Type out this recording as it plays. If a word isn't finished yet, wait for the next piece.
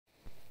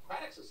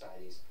democratic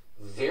societies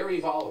very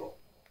volatile.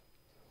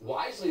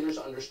 Wise leaders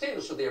understand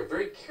this, so they are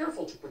very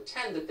careful to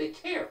pretend that they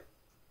care.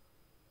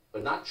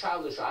 But not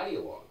childish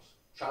ideologues.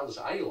 Childish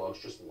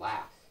ideologues just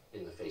laugh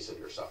in the face of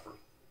your suffering.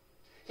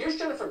 Here's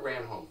Jennifer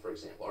Granholm, for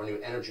example, our new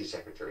energy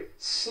secretary,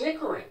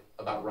 snickering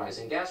about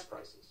rising gas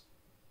prices.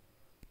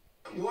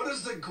 What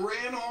is the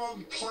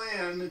Granholm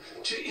plan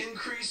to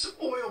increase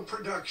oil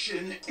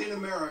production in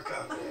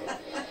America?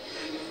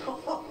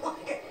 Oh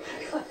my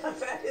God,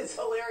 that is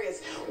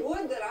hilarious.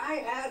 Would that I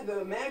had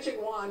the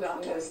magic wand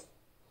on this.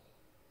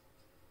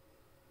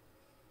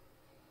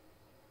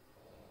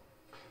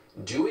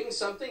 Doing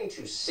something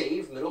to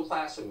save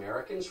middle-class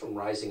Americans from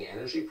rising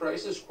energy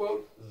prices,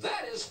 quote,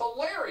 that is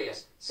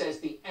hilarious, says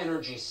the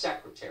energy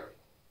secretary.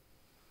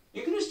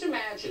 You can just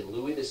imagine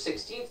Louis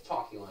XVI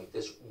talking like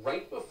this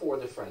right before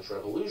the French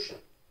Revolution.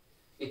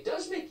 It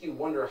does make you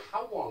wonder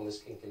how long this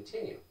can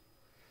continue.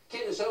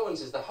 Candace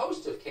Owens is the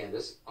host of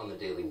Candace on the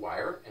Daily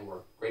Wire, and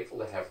we're grateful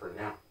to have her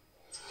now.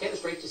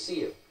 Candace, great to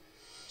see you.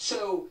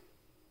 So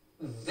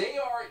they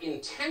are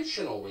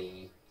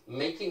intentionally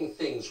making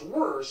things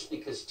worse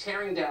because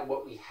tearing down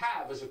what we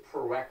have is a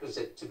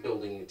prerequisite to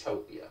building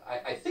utopia.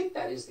 I think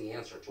that is the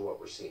answer to what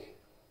we're seeing.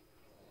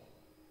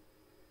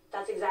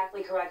 That's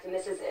exactly correct, and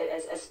this is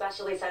an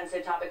especially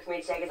sensitive topic for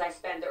me today because I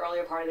spent the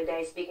earlier part of the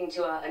day speaking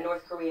to a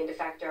North Korean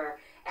defector,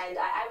 and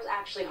I was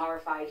actually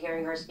horrified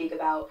hearing her speak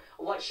about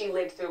what she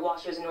lived through while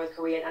she was in North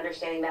Korea and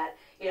understanding that,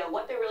 you know,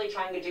 what they're really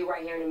trying to do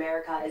right here in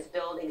America is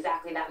build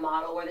exactly that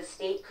model where the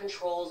state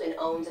controls and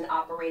owns and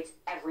operates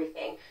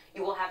everything.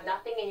 You will have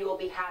nothing and you will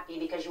be happy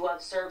because you will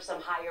have served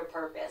some higher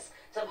purpose,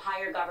 some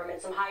higher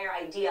government, some higher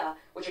idea,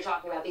 which you're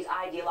talking about, these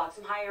ideologues,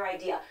 some higher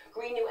idea.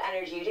 Green new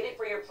energy, you did it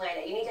for your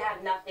planet. You need to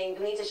have nothing. You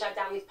need to shut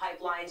down these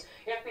pipelines.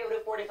 You're not going to be able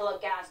to afford to fill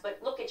up gas, but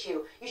look at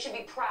you. You should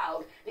be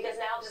proud because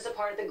now this is a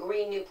part of the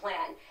Green New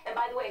Plan. And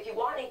by the way, if you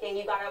want anything,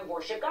 you've got to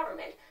worship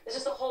government. This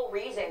is the whole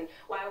reason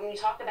why when you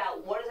talk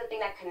about what is the thing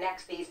that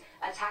connects these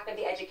attack of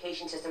the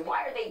education system,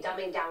 why are they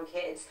dumbing down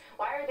kids?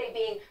 Why are they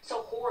being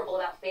so horrible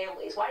about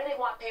families? Why do they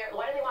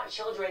want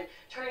children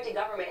turning to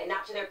government and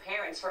not to their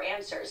parents for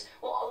answers?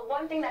 Well,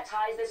 one thing that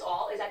ties this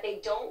all is that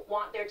they don't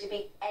want there to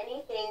be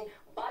anything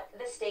but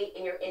the state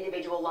in your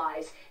individual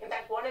lives. In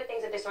fact, one of the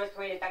things that this North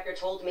Korean defector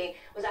told me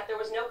was that there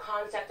was no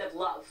concept of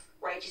love,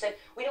 right? She said,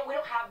 we don't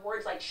have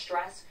words like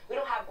stress. We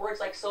don't have words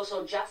like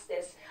social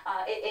justice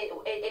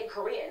in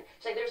Korean.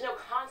 She's like, there's no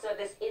concept of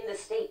this in the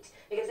state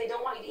because they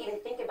don't want you to even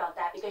think about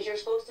that because you're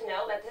supposed to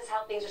know that this is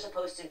how things are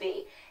supposed to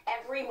be.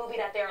 Every movie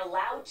that they're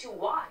allowed to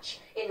watch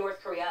in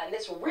North Korea, and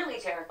this really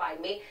terrified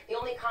me, the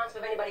only concept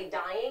of anybody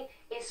dying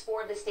is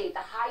for the state.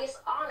 The highest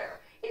honor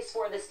is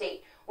for the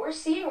state. We're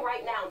seeing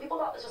right now, people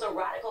thought this was a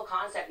radical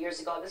concept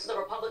years ago. This is a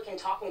Republican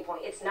talking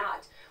point. It's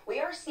not. We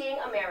are seeing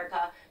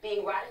America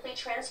being radically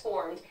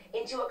transformed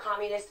into a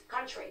communist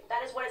country.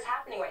 That is what is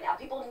happening right now.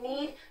 People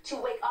need to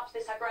wake up to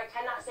this, Tucker. I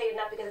cannot say it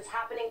enough because it's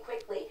happening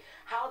quickly.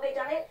 How have they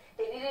done it?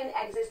 They needed an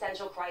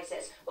existential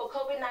crisis. Well,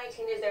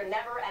 COVID-19 is their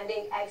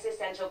never-ending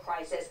existential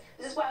crisis.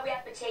 This is why we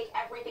have to take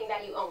everything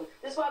that you own.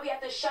 This is why we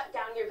have to shut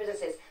down your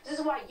businesses. This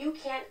is why you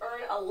can't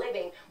earn a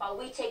living while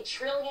we take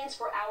trillions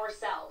for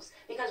ourselves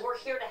because we're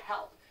here to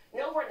help.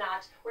 No, we're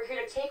not. We're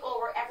here to take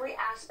over every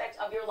aspect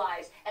of your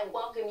lives and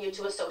welcome you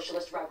to a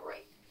socialist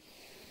reverie.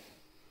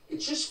 It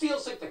just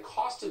feels like the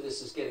cost of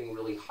this is getting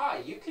really high.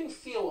 You can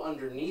feel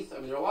underneath, I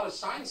mean, there are a lot of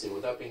signs here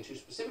without being too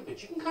specific,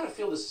 but you can kind of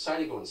feel the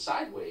society going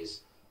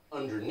sideways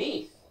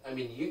underneath. I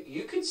mean,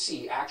 you could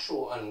see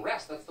actual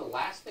unrest. That's the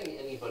last thing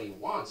anybody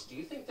wants. Do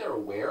you think they're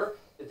aware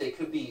that they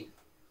could be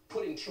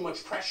putting too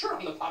much pressure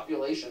on the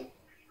population?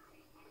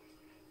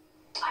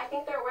 I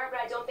think they're aware, but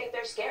I don't think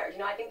they're scared. You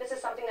know, I think this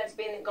is something that's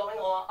been going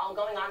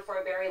on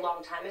for a very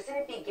long time. This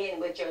didn't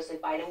begin with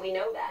Joseph Biden. We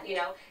know that. You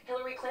know,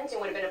 Hillary Clinton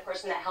would have been a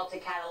person that helped to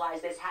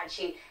catalyze this had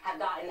she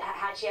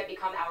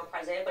become our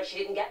president, but she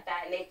didn't get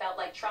that, and they felt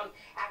like Trump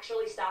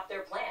actually stopped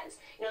their plans.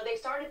 You know, they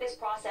started this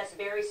process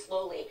very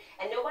slowly,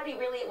 and nobody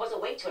really was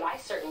awake to it. I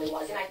certainly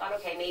wasn't. I thought,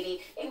 okay,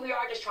 maybe we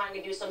are just trying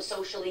to do some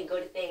socially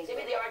good things.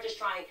 Maybe they are just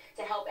trying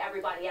to help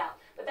everybody out.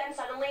 But then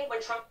suddenly,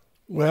 when Trump...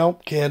 Well,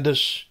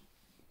 Candace,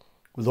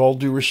 with all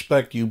due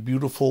respect, you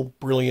beautiful,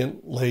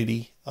 brilliant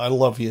lady, I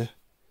love you.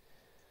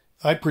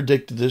 I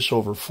predicted this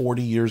over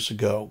 40 years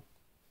ago.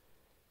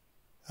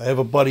 I have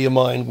a buddy of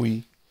mine,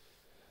 we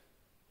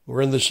were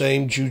in the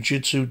same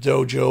jiu-jitsu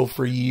dojo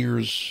for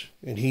years,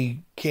 and he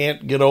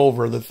can't get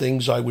over the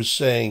things I was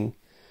saying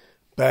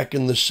back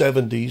in the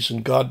 70s,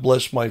 and God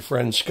bless my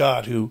friend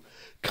Scott, who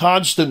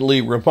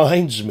constantly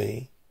reminds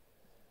me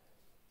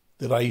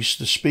that I used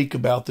to speak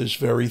about this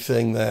very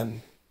thing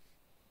then.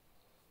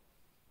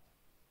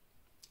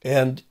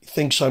 And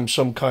thinks I'm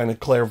some kind of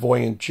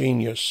clairvoyant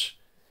genius.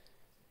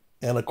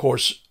 And of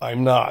course,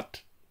 I'm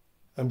not.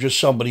 I'm just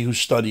somebody who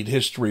studied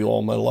history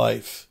all my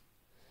life.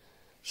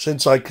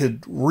 Since I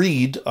could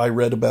read, I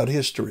read about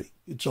history.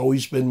 It's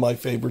always been my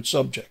favorite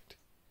subject.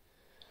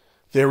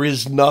 There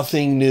is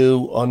nothing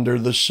new under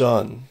the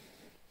sun,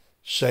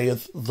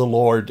 saith the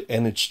Lord,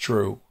 and it's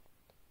true.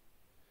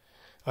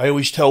 I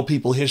always tell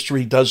people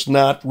history does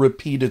not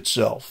repeat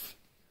itself.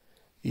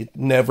 It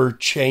never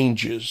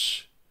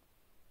changes.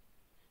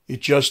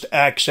 It just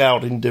acts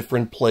out in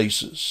different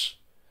places.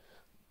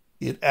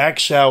 It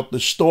acts out the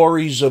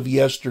stories of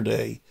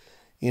yesterday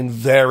in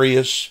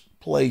various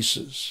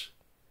places.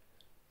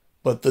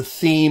 But the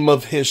theme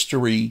of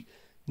history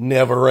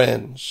never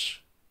ends.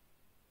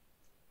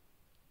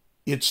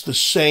 It's the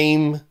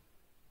same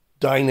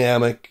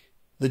dynamic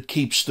that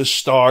keeps the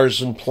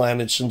stars and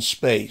planets in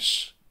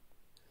space.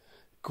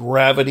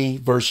 Gravity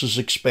versus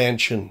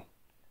expansion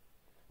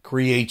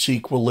creates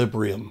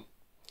equilibrium.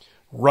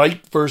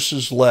 Right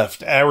versus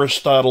left.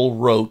 Aristotle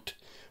wrote,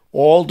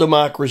 all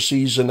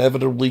democracies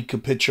inevitably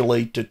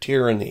capitulate to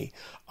tyranny,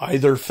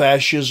 either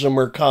fascism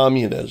or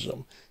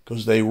communism,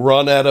 because they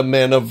run out of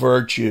men of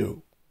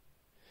virtue.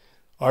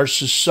 Our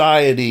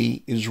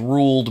society is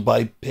ruled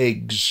by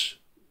pigs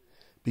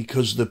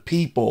because the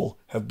people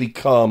have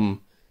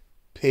become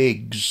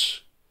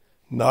pigs.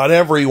 Not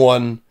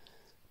everyone,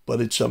 but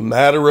it's a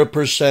matter of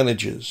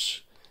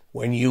percentages.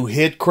 When you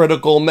hit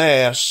critical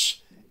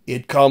mass,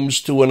 it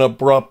comes to an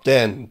abrupt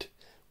end.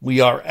 We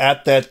are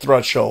at that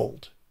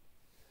threshold.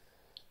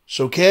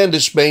 So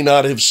Candace may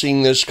not have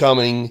seen this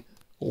coming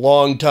a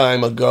long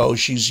time ago.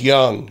 She's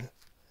young.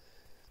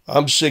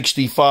 I'm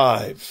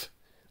 65.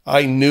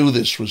 I knew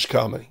this was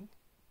coming.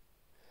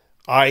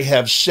 I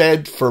have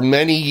said for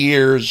many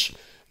years,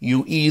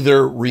 you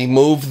either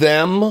remove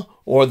them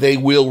or they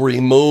will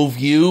remove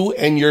you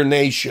and your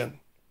nation.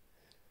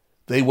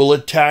 They will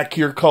attack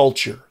your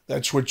culture.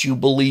 That's what you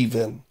believe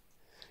in.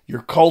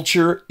 Your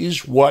culture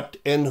is what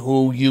and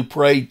who you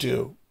pray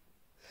to.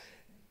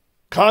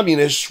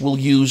 Communists will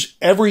use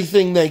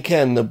everything they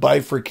can to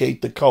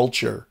bifurcate the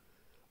culture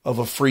of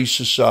a free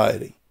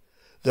society.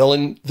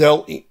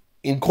 They'll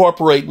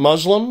incorporate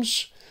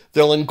Muslims.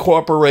 They'll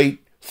incorporate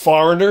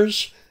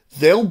foreigners.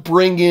 They'll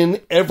bring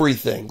in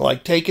everything,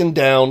 like taking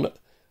down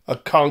a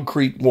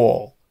concrete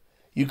wall.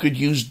 You could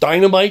use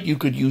dynamite. You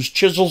could use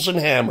chisels and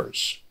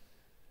hammers.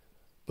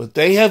 But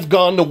they have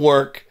gone to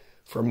work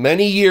for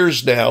many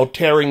years now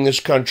tearing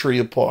this country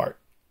apart.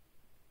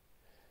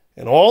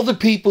 And all the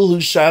people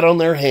who sat on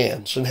their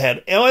hands and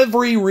had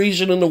every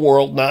reason in the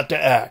world not to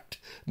act,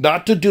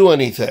 not to do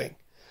anything.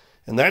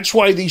 And that's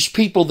why these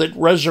people that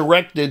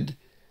resurrected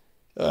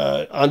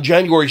on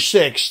January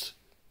 6th,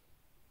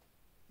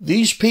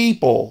 these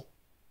people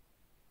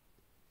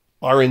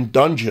are in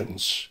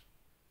dungeons.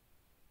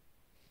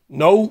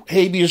 No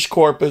habeas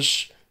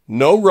corpus,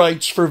 no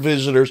rights for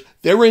visitors.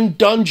 They're in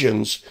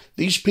dungeons.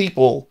 These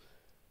people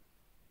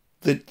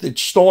that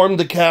stormed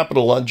the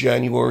Capitol on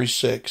January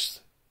 6th.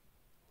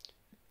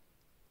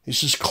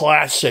 This is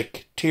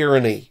classic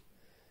tyranny.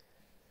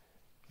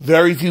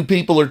 Very few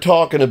people are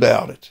talking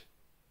about it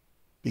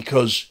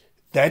because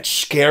that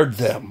scared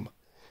them.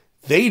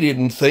 They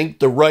didn't think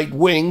the right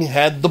wing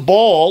had the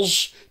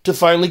balls to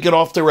finally get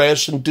off their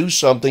ass and do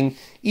something,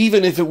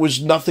 even if it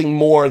was nothing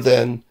more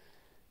than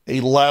a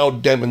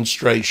loud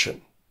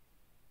demonstration.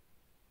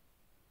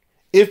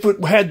 If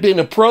it had been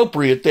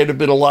appropriate, there'd have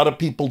been a lot of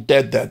people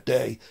dead that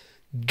day.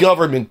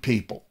 Government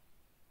people.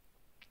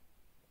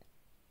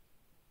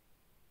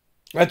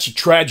 That's a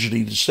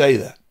tragedy to say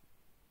that.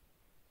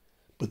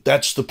 But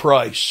that's the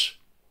price.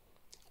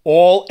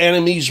 All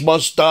enemies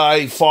must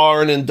die,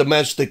 foreign and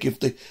domestic, if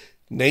the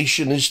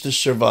nation is to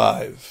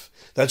survive.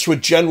 That's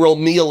what General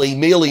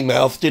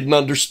Mealy-Mouth didn't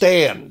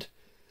understand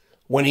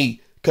when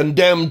he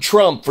condemned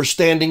Trump for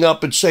standing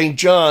up at St.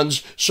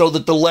 John's so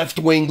that the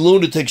left-wing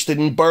lunatics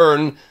didn't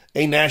burn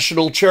a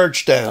national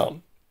church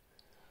down.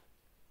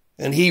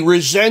 And he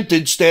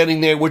resented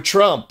standing there with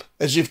Trump,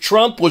 as if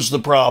Trump was the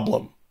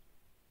problem.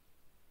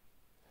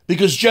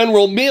 Because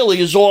General Mealy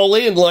is all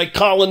in, like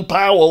Colin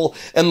Powell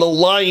and the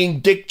lying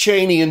Dick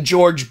Cheney and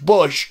George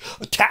Bush,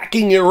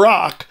 attacking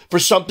Iraq for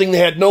something they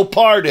had no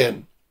part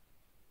in.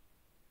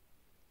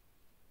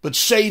 But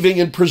saving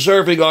and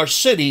preserving our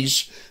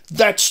cities,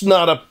 that's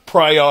not a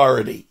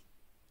priority.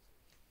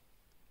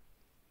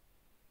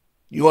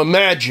 You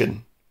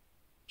imagine.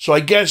 So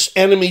I guess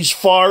enemies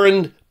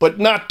foreign, but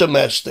not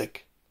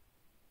domestic.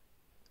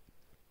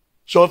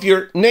 So if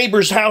your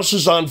neighbor's house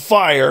is on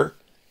fire,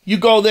 you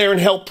go there and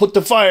help put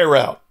the fire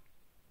out.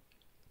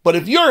 But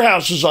if your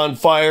house is on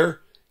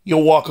fire, you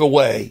walk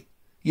away.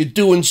 You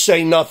do and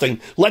say nothing.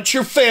 Let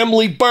your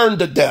family burn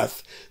to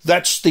death.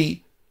 That's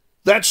the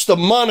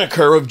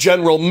moniker of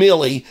General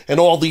Milley and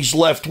all these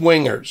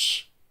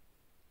left-wingers.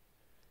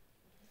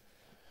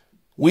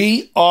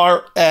 We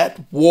are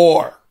at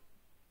war.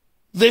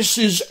 This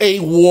is a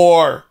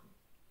war.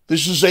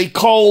 This is a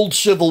cold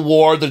civil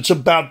war that's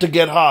about to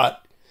get hot.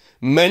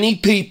 Many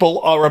people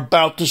are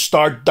about to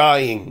start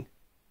dying.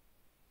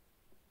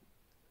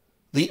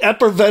 The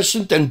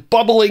effervescent and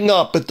bubbling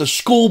up at the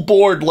school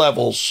board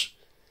levels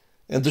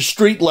and the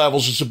street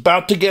levels is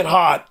about to get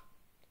hot.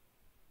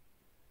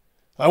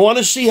 I want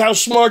to see how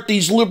smart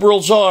these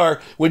liberals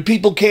are when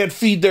people can't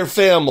feed their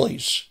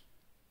families.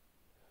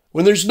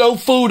 When there's no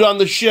food on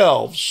the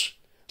shelves,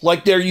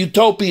 like their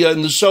utopia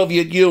in the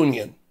Soviet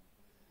Union.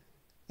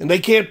 And they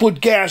can't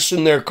put gas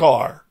in their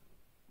car.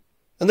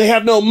 And they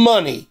have no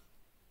money.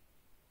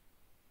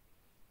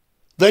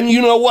 then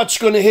you know what's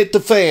going to hit the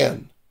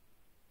fan.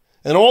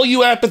 And all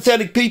you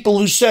apathetic people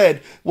who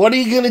said, what are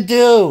you going to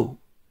do?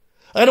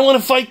 I don't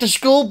want to fight the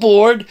school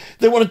board.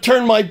 They want to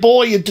turn my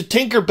boy into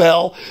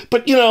Tinkerbell.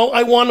 But,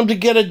 I want him to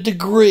get a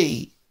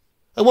degree.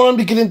 I want him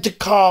to get into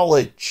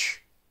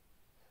college.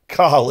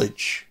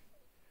 College.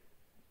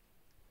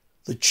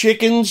 The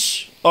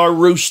chickens are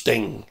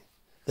roosting.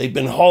 They've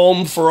been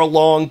home for a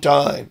long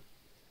time.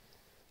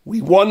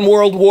 We won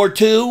World War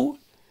II,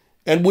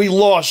 and we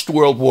lost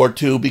World War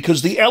II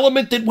because the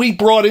element that we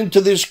brought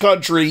into this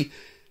country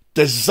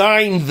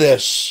designed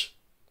this.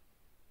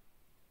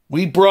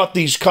 We brought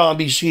these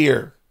commies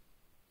here.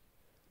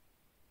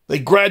 They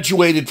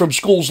graduated from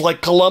schools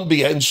like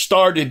Columbia and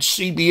started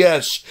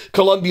CBS,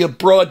 Columbia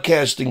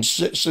Broadcasting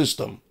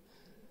System.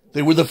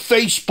 They were the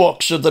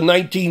Facebooks of the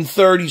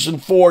 1930s and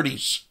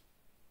 40s.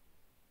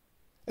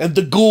 And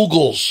the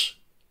Googles.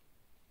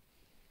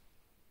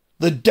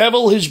 The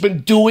devil has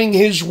been doing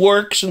his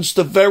work since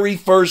the very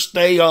first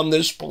day on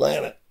this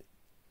planet.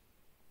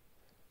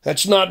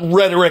 That's not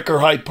rhetoric or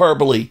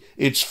hyperbole.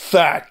 It's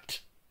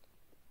fact.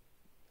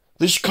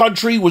 This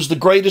country was the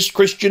greatest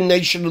Christian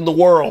nation in the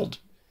world.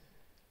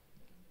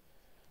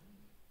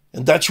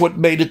 And that's what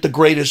made it the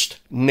greatest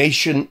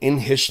nation in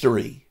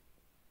history.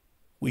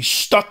 We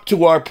stuck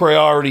to our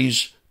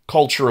priorities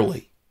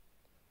culturally.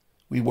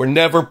 We were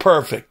never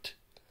perfect.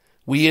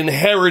 We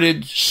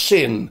inherited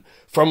sin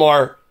from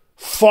our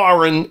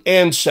foreign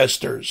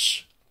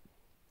ancestors.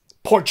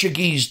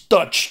 Portuguese,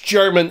 Dutch,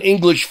 German,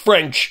 English,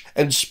 French,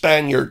 and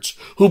Spaniards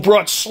who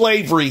brought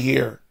slavery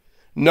here.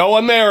 No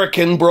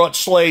American brought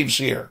slaves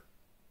here.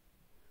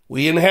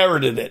 We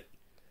inherited it,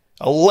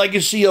 a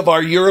legacy of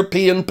our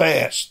European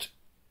past,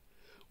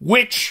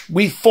 which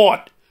we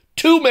fought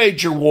 2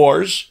 major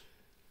wars,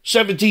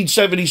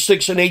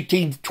 1776 and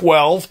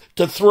 1812,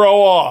 to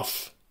throw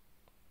off.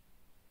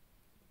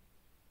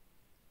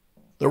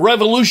 The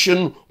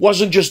Revolution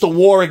wasn't just a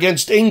war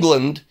against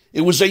England,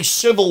 it was a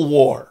civil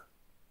war.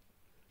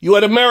 You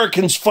had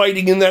Americans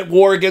fighting in that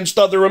war against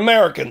other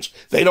Americans.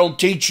 They don't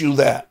teach you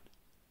that.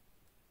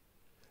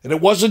 And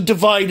it wasn't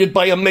divided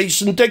by a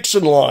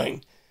Mason-Dixon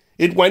line.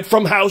 It went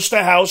from house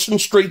to house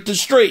and street to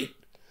street,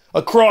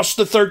 across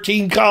the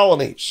 13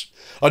 colonies,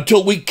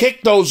 until we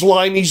kicked those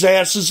limeys'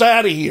 asses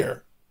out of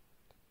here.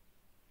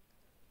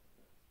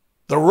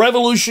 The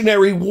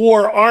Revolutionary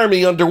War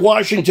Army under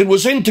Washington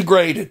was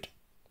integrated.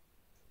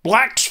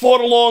 Blacks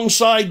fought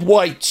alongside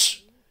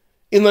whites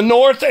in the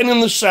North and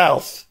in the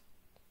South.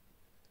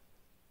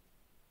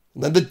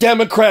 And then the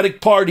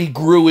Democratic Party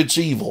grew its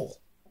evil.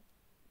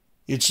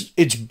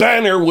 Its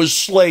banner was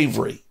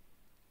slavery.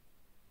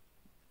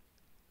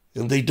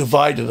 And they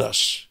divided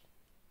us.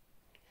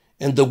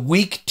 And the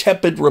weak,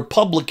 tepid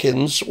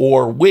Republicans,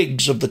 or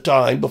Whigs of the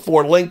time,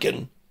 before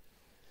Lincoln,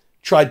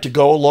 tried to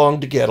go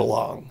along to get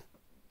along.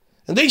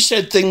 And they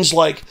said things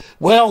like,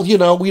 well, we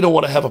don't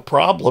want to have a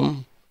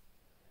problem.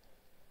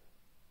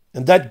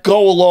 And that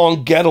go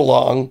along, get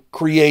along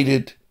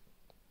created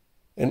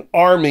an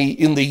army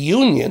in the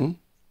Union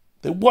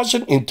that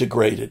wasn't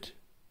integrated.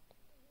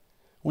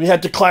 We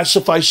had to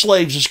classify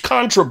slaves as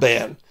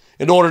contraband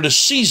in order to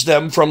seize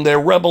them from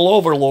their rebel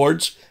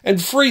overlords and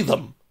free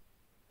them.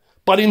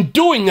 But in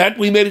doing that,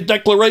 we made a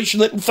declaration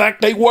that, in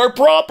fact, they were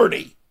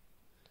property.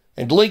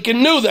 And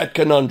Lincoln knew that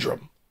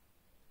conundrum.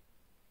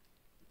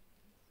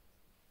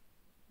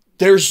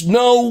 There's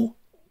no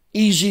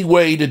easy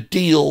way to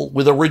deal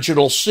with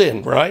original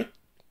sin, right?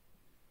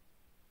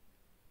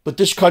 But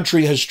this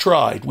country has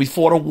tried. We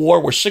fought a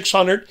war where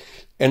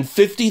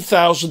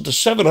 650,000 to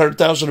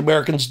 700,000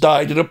 Americans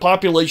died in a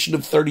population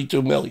of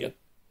 32 million.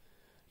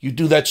 You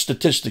do that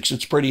statistics,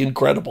 it's pretty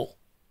incredible.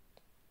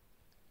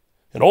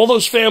 And all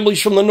those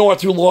families from the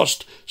North who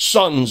lost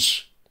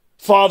sons,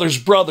 fathers,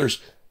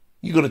 brothers,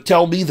 you going to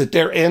tell me that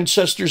their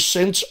ancestors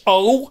since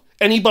owe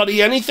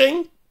anybody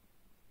anything?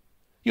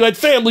 You had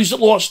families that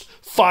lost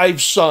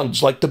 5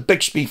 sons, like the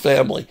Bixby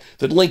family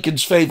that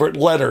Lincoln's favorite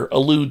letter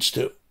alludes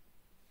to.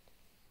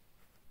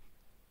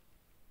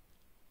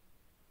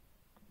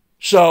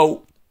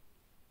 So,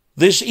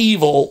 this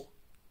evil,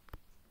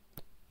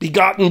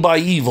 begotten by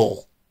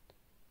evil.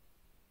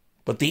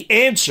 But the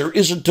answer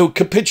isn't to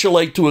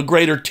capitulate to a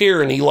greater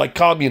tyranny like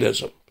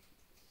communism.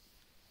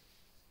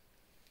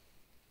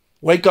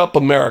 Wake up,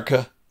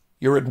 America.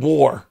 You're at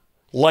war.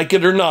 Like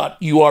it or not,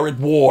 you are at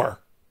war.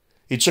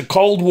 It's a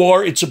cold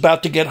war. It's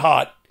about to get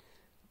hot.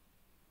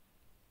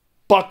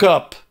 Buck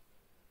up.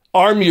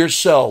 Arm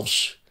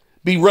yourselves.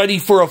 Be ready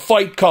for a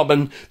fight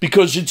coming,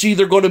 because it's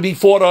either going to be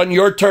fought on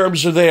your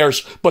terms or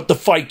theirs, but the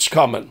fight's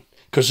coming,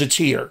 because it's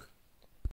here.